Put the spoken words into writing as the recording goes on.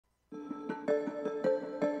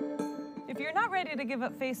you're not ready to give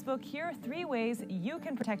up Facebook, here are 3 ways you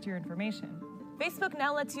can protect your information. Facebook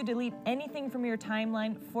now lets you delete anything from your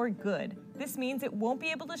timeline for good. This means it won't be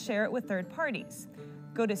able to share it with third parties.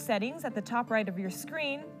 Go to Settings at the top right of your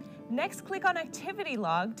screen. Next, click on Activity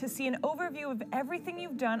Log to see an overview of everything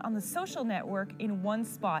you've done on the social network in one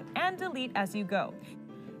spot, and delete as you go.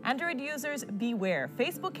 Android users, beware.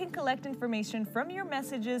 Facebook can collect information from your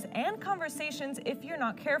messages and conversations if you're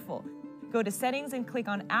not careful. Go to Settings and click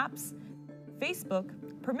on Apps, Facebook,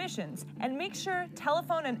 Permissions, and make sure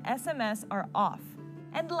telephone and SMS are off.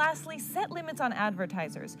 And lastly, set limits on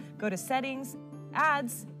advertisers. Go to Settings,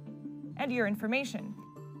 Ads, and Your Information.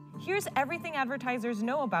 Here's everything advertisers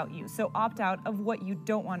know about you, so opt out of what you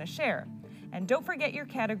don't want to share. And don't forget your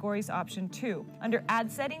categories option too. Under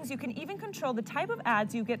ad settings, you can even control the type of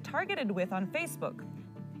ads you get targeted with on Facebook.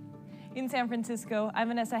 In San Francisco, I'm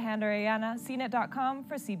Vanessa Handarayana, CNET.com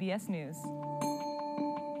for CBS News.